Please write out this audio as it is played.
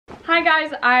Hi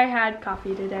guys, I had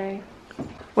coffee today.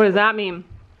 What does that mean?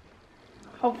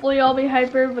 Hopefully I'll be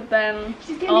hyper, but then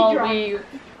I'll be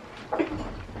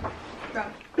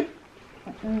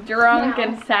drunk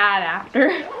and sad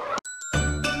after.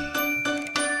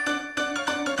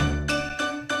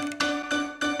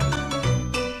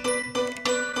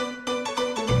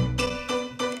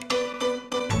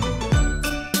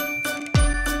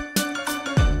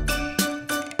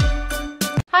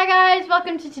 Hi guys,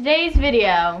 welcome to today's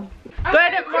video.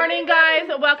 Good morning guys,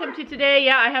 welcome to today.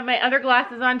 Yeah, I have my other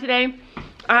glasses on today.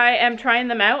 I am trying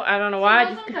them out. I don't know why.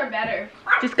 Those ones are better.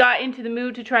 Just got into the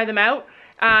mood to try them out.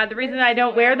 The reason I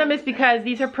don't wear them is because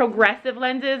these are progressive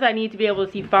lenses. I need to be able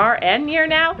to see far and near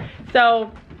now.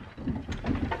 So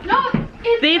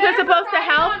these are supposed to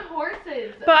help.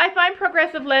 But I find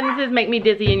progressive lenses make me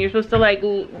dizzy, and you're supposed to like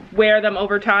wear them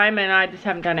over time, and I just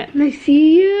haven't done it. I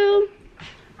see you.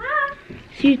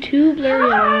 See two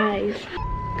blurry eyes.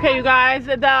 Okay, you guys,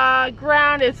 the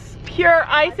ground is pure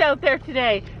ice out there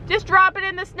today. Just drop it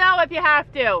in the snow if you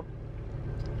have to.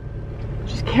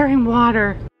 Just carrying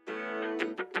water.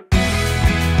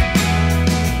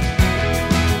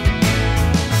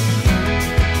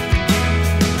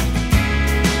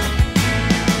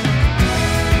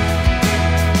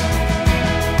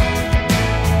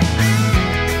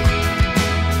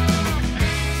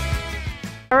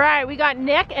 All right, we got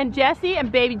Nick and Jesse and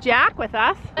baby Jack with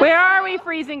us. Where are we,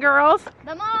 freezing girls?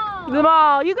 The mall. The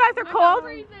mall. You guys are cold.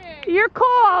 You're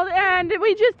cold, and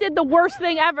we just did the worst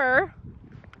thing ever.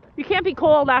 You can't be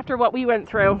cold after what we went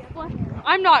through.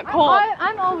 I'm not cold.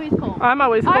 I'm always cold. I'm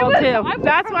always cold too.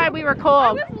 That's why we were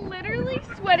cold. I was literally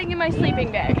sweating in my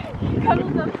sleeping bag.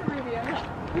 Cuddled up to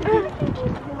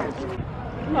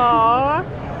Aww.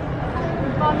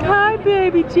 Hi,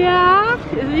 baby Jack.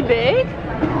 Is he big?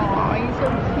 Aw, he's so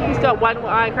cute. He's got one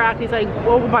eye cracked. He's like,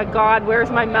 oh my God, where's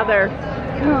my mother?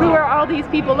 Who are all these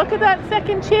people? Look at that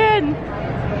second chin.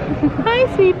 Hi,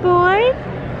 sweet boy.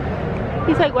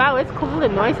 He's like, wow, it's cold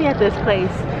and noisy at this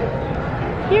place.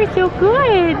 You're so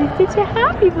good. Such a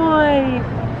happy boy.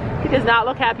 He does not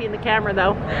look happy in the camera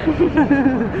though.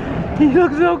 He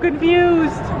looks so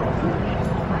confused.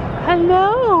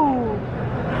 Hello.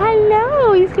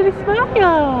 Hello. He's gonna smile.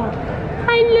 Hello.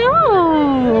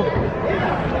 Hello.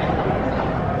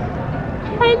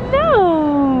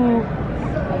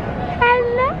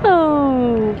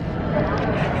 Hello.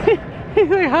 He's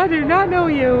like, I do not know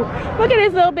you. Look at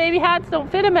his little baby hats,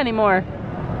 don't fit him anymore.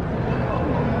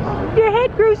 Your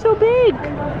head grew so big.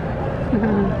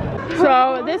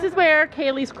 So this is where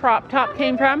Kaylee's crop top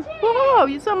came from. Whoa,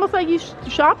 it's almost like you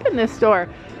shop in this store.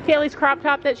 Kaylee's crop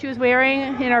top that she was wearing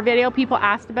in our video, people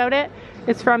asked about it.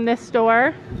 It's from this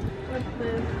store. What's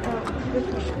this?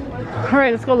 All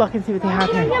right, let's go look and see what they have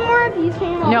here. More of these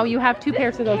pants. No, you have two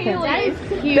pairs of those pants. That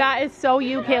is cute. That is so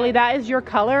you, Kaylee. That is your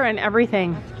color and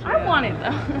everything. I want it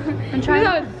though. And try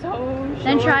that it. was so short.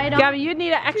 Then try it on. Gabby, you'd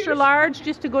need an extra large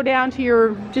just to go down to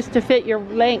your, just to fit your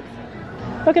length.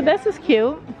 Look at this, is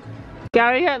cute.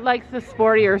 Gabby likes the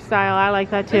sportier style. I like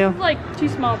that too. This is like too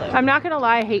small though. I'm not gonna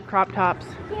lie, I hate crop tops.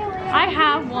 I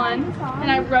have one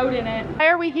and I wrote in it. Why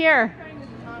are we here?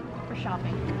 For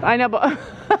shopping. I know, but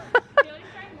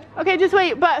okay, just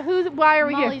wait. But why are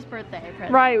we Molly's here? birthday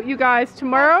present. Right, you guys.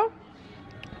 Tomorrow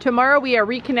we are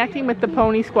reconnecting with the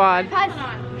Pony Squad.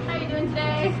 How you doing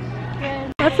today?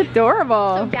 Good. That's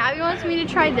adorable. So Gabby wants me to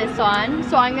try this on,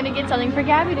 so I'm gonna get something for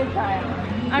Gabby to try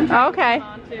on. I'm trying Okay. this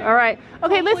on, too. All right.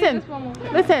 Okay, Hopefully listen. this one will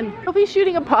fit. Listen. We'll be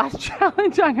shooting a pause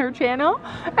challenge on her channel,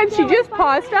 and she just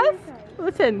paused us.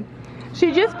 Listen.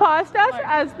 She just paused us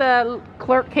as the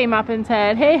clerk came up and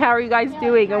said, "Hey, how are you guys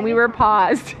doing?" And we were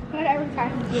paused. Whatever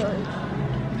fashion show is.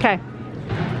 Okay.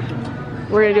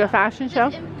 We're gonna do a fashion show.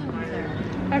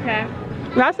 Okay.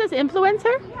 That says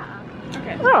influencer?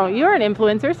 Okay. Oh, you're an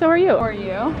influencer, so are you. For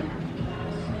you.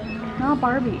 Not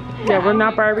Barbie. Yeah, we're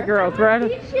not Barbie girls. We're at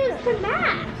These shoes to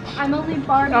match. I'm only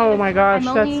Barbie. Oh my gosh,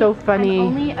 that's so funny. I'm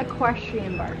only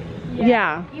equestrian Barbie.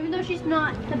 Yeah. Even though she's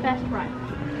not the best bride.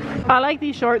 I like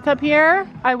these shorts up here.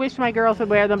 I wish my girls would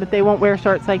wear them, but they won't wear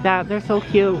shorts like that. They're so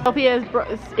cute. Sophia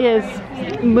is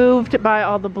moved by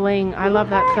all the bling. I love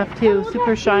that stuff too.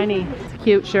 Super shiny. It's a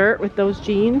cute shirt with those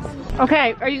jeans.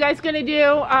 Okay, are you guys gonna do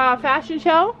a fashion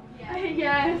show?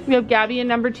 Yes. We have Gabby in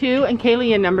number 2 and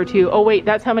Kaylee in number 2. Oh wait,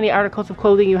 that's how many articles of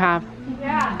clothing you have.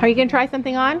 Yeah. Are you gonna try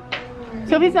something on?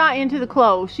 Sophie's not into the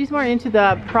clothes. She's more into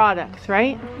the products,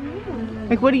 right?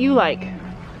 Like, what do you like?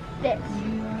 This.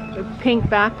 A pink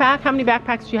backpack? How many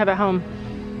backpacks do you have at home?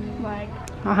 Like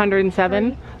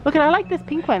 107. Look at, I like this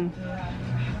pink one.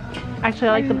 Actually,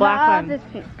 I like the black one. This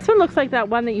pink. This one looks like that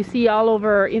one that you see all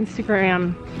over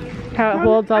Instagram. How it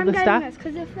holds all the stuff.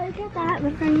 Because if I get that,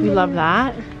 we're going to You love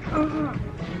that?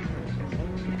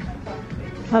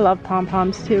 I love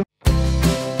pom-poms too.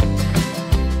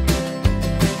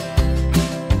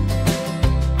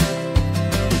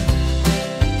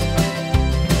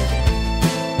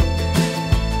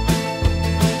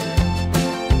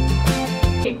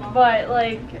 But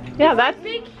like, yeah,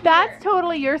 that's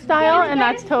totally your style, and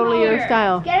that's totally your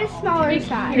style. Get a smaller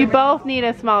size. You both need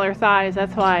a smaller size,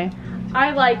 that's why.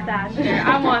 I like that shirt.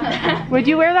 I want that. Would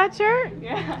you wear that shirt?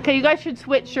 Yeah. Okay, you guys should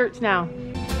switch shirts now.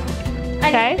 I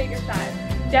Okay. need a bigger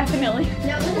size. Definitely.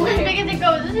 No, this is as big as it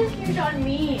goes. This is huge on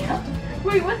me.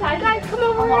 Wait, what size? Guys, come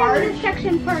over to this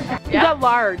section first. You got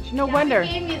large, no wonder.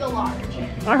 He gave me the large.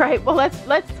 All right, well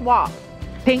let's swap.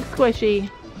 Pink squishy,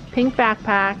 pink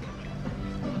backpack.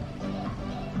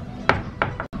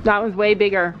 That one's way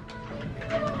bigger.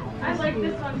 I like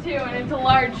this one too, and it's a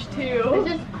large too.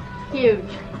 This is huge.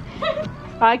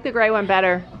 I like the gray one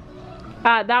better.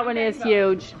 That one is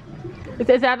huge.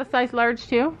 Is that a size large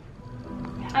too?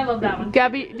 I love that one.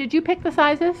 Gabby, did you pick the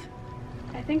sizes?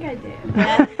 I think I did.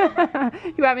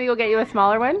 You want me to go get you a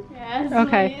smaller one? Yes.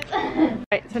 Okay. Please. All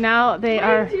right, so now they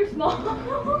are Too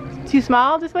small. too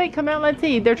small. Just wait, come out, let's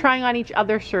see. They're trying on each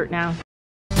other's shirt now.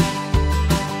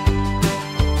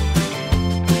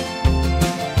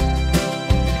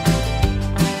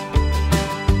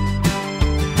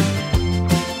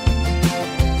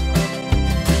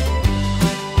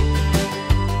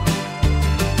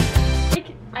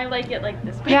 I like it like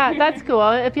this. Yeah, that's cool.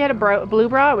 If you had a blue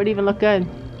bra, it would even look good.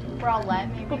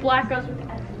 Bralette, maybe. But black goes with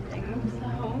everything,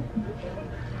 so.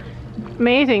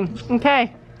 Amazing. Okay.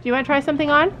 Do you want to try something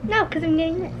on? No, because I'm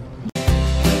getting this.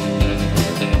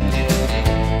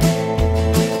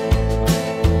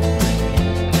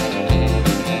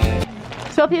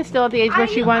 Sophia's still at the age where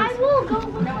she wants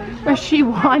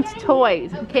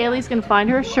toys. Kaylee's gonna find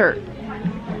her a shirt.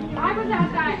 I was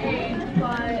at that age,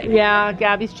 but. Yeah,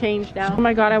 Gabby's changed now. Oh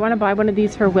my god, I want to buy one of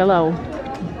these for Willow.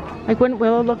 Like, wouldn't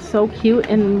Willow look so cute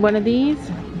in one of these?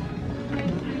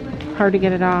 Hard to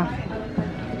get it off.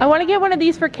 I want to get one of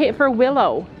these for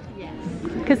Willow. Yes.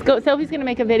 Because Sophie's gonna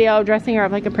make a video dressing her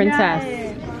up like a princess.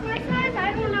 Yes. My size,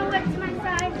 I don't know what's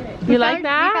my size is. You like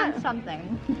that?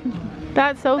 Something.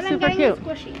 That's so But super I'm getting cute.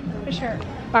 the squishy, for sure.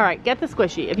 All right, get the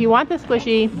squishy. If you want the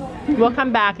squishy, we'll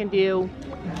come back and do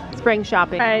spring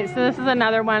shopping. All right, so this is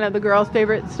another one of the girls'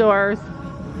 favorite stores.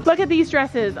 Look at these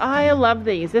dresses. I love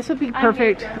these. This would be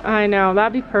perfect. I know,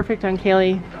 that'd be perfect on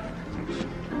Kaylee.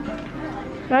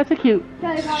 That's a cute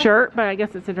shirt, but I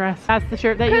guess it's a dress. That's the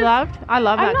shirt that you loved? I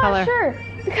love that I'm color. not sure.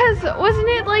 Because wasn't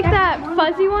it like that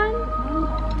fuzzy one?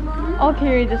 I'll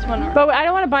carry this one around. But I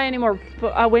don't want to buy any more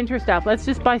winter stuff. Let's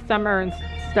just buy summer and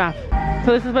stuff.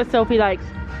 So this is what Sophie likes.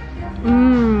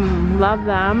 Mmm, love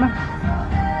them.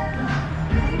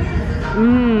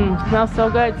 Mmm, smells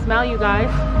so good. Smell, you guys.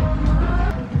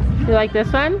 You like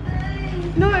this one?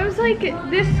 No, it was like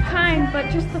this kind,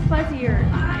 but just the fuzzier.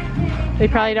 They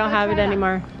probably don't have it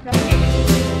anymore.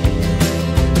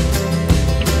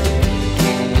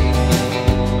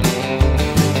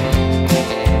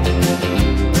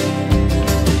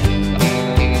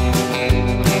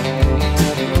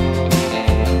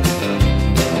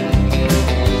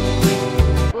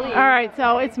 Alright,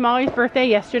 so it's Molly's birthday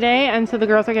yesterday, and so the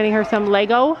girls are getting her some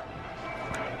Lego.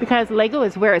 Because Lego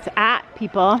is where it's at,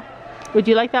 people. Would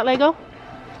you like that Lego?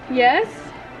 Yes.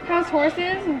 Has horses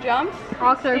and jumps.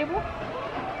 Oxer.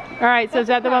 Alright, so is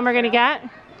that the one we're gonna get?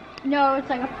 No, it's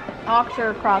like a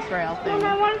Oxer crossrail thing.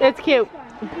 It's cute.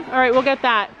 Alright, we'll get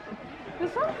that.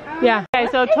 This one? Yeah. Okay,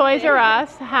 so Toys R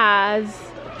Us has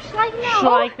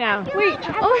Schleich now. Wait.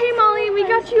 Oh, hey Molly, we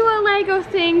got you a Lego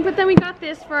thing, but then we got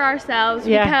this for ourselves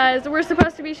because we're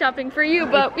supposed to be shopping for you,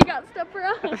 but we got stuff for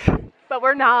us. But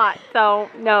we're not, so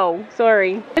no,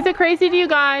 sorry. Is it crazy to you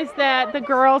guys that the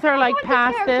girls are like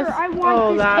past this? I want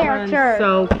Oh, this that character.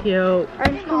 one's so cute.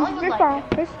 Molly would like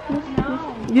it.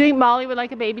 You think Molly would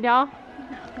like a baby doll?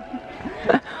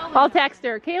 I'll text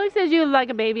her. Kaylee says you like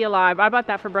a baby alive. I bought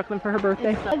that for Brooklyn for her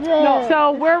birthday. No.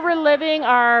 So we're reliving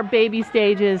our baby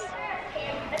stages.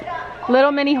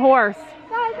 Little mini horse.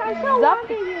 Guys, I still want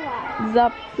baby alive.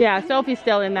 Zup. Yeah, Sophie's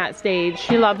still in that stage.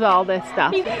 She loves all this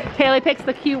stuff. Kaylee picks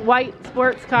the cute white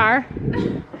sports car.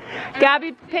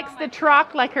 Gabby picks the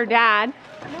truck like her dad.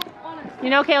 You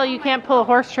know, Kaylee, you can't pull a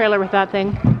horse trailer with that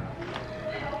thing.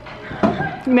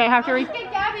 You may have to Let's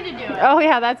get Gabby to do it. Oh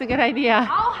yeah, that's a good idea.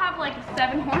 I'll have like a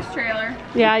 7-horse trailer.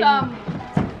 Yeah.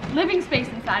 With living space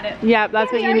inside it. Yeah,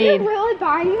 that's what you Are need. you really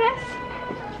buying this?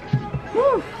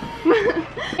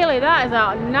 Kaylee, that is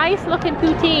a nice looking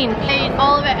poutine. I eat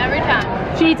all of it every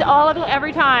time. She eats all of it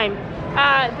every time.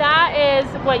 That is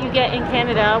what you get in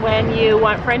Canada when you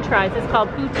want French fries. It's called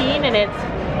poutine, and it's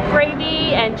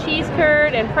gravy and cheese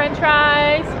curd and French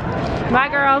fries. My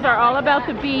girls are all about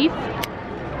the beef.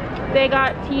 They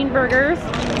got teen burgers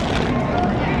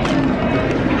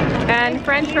and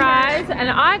French fries, and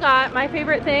I got my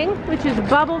favorite thing, which is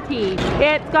bubble tea.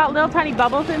 It's got little tiny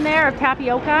bubbles in there of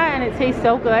tapioca, and it tastes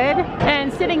so good.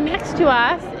 And sitting next to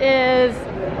us is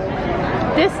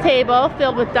this table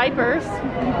filled with diapers.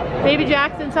 Baby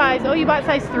Jackson size, oh, you bought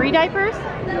size 3 diapers?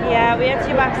 Yeah, we have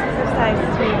 2 boxes of size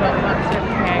 3, but we want to.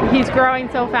 He's growing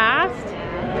so fast,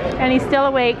 and he's still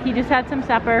awake. He just had some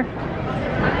supper,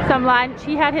 some lunch.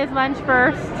 He had his lunch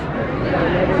first.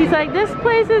 He's like, this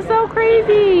place is so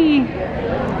crazy.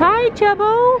 Hi,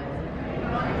 Chubbo.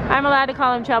 I'm allowed to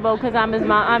call him Chubbo because I'm his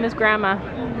mom. I'm his grandma.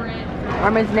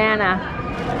 I'm his nana.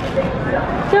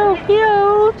 So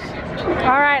cute.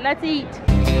 All right, let's eat.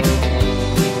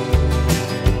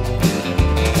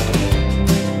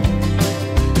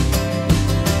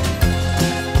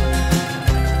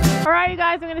 All right, you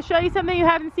guys, I'm going to show you something you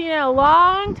haven't seen in a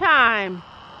long time.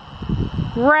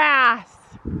 Grass.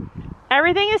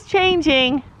 Everything is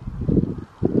changing.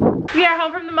 We are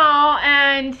home from the mall,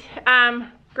 and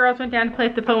girls went down to play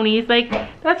with the ponies. Like,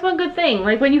 that's one good thing.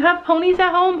 Like, when you have ponies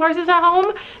at home, horses at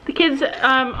home, the kids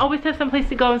always have some place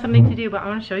to go and something to do. But I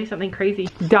want to show you something crazy.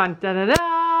 Dun da da da!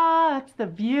 That's the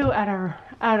view at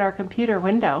our computer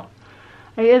window.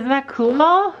 Like, isn't that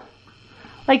cool?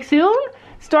 Like, soon,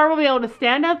 Storm will be able to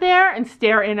stand out there and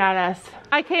stare in at us.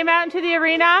 I came out into the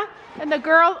arena. And the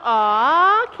girls,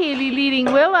 aw, Kaylee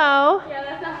leading Willow. Yeah,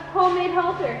 that's a homemade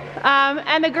halter.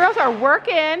 And the girls are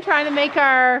working, trying to make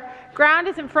our ground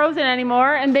isn't frozen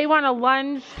anymore, and they want to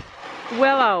lunge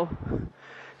Willow.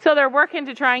 So they're working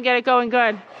to try and get it going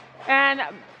good. And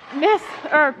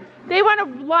they want to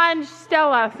lunge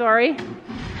Stella, sorry.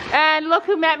 And look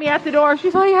who met me at the door.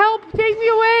 She's like, help, take me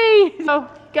away. So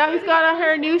Gabby's got on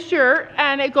her new shirt,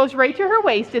 and it goes right to her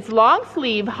waist. It's long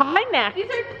sleeve, high neck.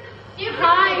 These are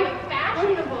high,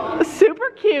 fashionable.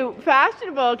 Super cute,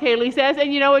 fashionable, Kaylee says.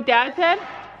 And you know what Dad said?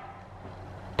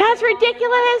 That's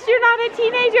ridiculous. You're not a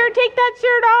teenager. Take that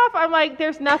shirt off. I'm like,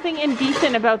 there's nothing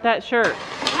indecent about that shirt.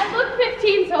 I look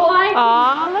 15, so I.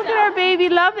 Aw, look at our baby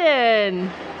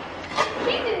loving.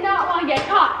 She did not want to get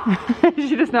caught.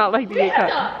 She does not like to get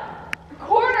caught.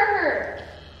 Corner her.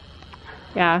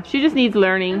 Yeah, she just needs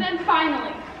learning. And then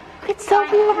finally. Look at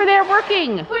Sophie over there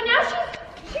working. But now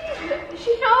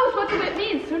she knows what the whip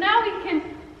means. So now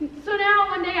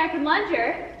one day I can lunge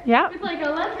her. Yeah. With like a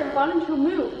lunge button and she'll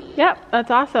move. Yep,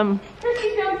 that's awesome.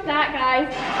 She jumps that,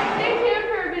 guys. Stay tuned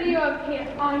for a video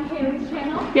on Kaylee's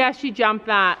channel. Yeah, she jumped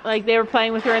that. Like, they were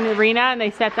playing with her in the arena and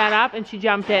they set that up and she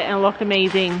jumped it and it looked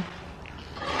amazing.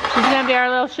 She's gonna be our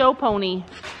little show pony.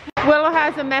 Willow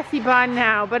has a messy bun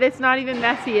now, but it's not even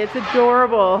messy. It's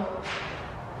adorable.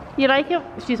 You like it?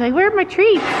 She's like, where are my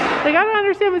treats? Like, I don't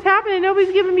understand what's happening.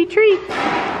 Nobody's giving me treats.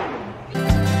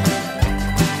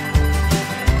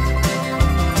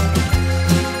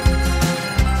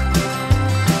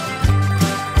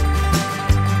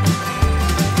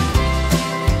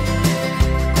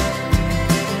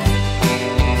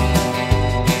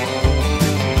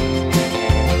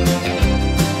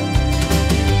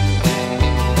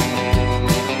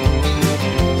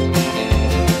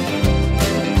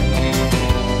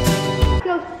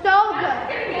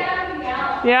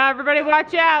 Yeah, everybody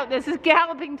watch out. This is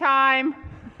galloping time.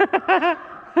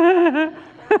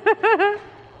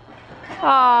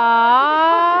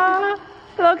 Aww,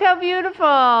 look how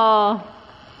beautiful.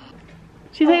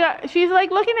 She's like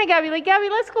looking at Gabby, like, Gabby,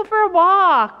 let's go for a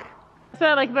walk. That's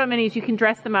what I like about minis. You can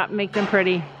dress them up and make them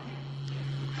pretty.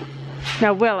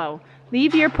 Now, Willow,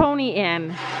 leave your pony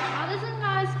in. Oh, this is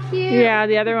not as cute. Yeah,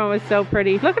 the other one was so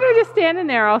pretty. Look at her just standing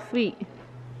there all sweet.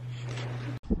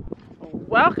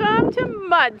 Welcome to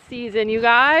mud season, you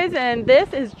guys, and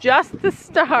this is just the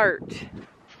start.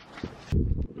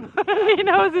 He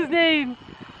knows his name.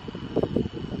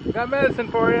 Got medicine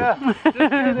for you. Just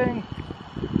kidding.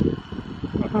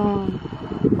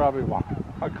 Probably walk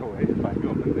away if I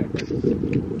go in there.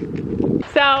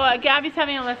 So Gabby's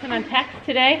having a lesson on text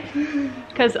today,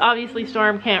 because obviously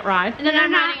Storm can't ride. And then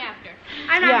I'm running after.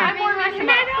 Yeah.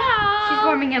 She's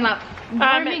warming him up.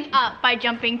 Warming up by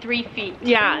jumping 3 feet.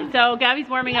 Yeah, so Gabby's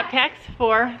warming up text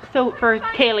for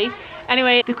Kaylee.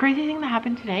 Anyway, the crazy thing that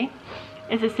happened today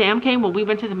is that Sam came, well, we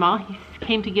went to the mall, he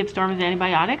came to give Storm his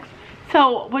antibiotics.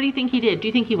 So what do you think he did? Do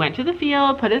you think he went to the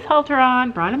field, put his halter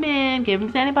on, brought him in, gave him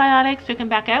his antibiotics, took him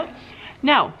back out?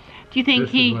 No. Do you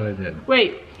think This is what I did.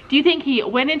 Wait, do you think he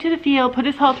went into the field, put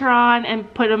his halter on,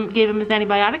 and gave him his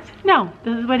antibiotics? No,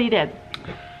 this is what he did.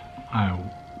 I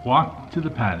walked to the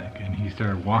paddock and he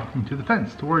started walking to the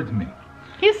fence towards me.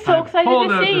 He's so excited pulled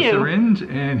to out see the you. syringe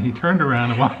and he turned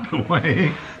around and walked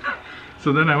away.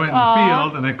 So then I went in the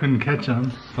field and I couldn't catch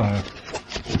him. So.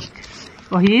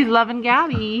 Well, he's loving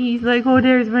Gabby. He's like, oh,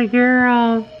 there's my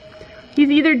girl. He's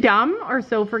either dumb or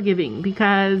so forgiving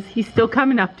because he's still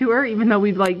coming up to her even though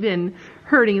we've like been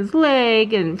hurting his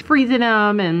leg and freezing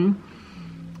him and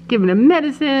giving him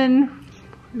medicine.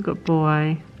 Good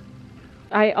boy.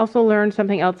 I also learned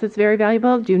something else that's very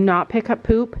valuable. Do not pick up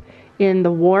poop in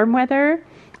the warm weather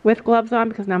with gloves on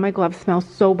because now my gloves smell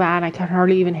so bad I can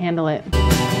hardly even handle it.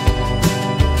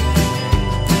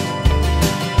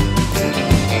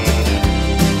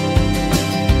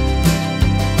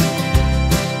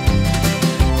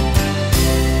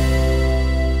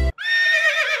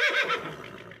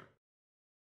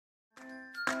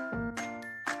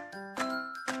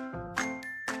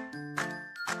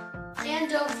 And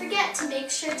don't forget to make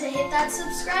sure to hit that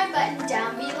subscribe button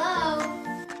down below.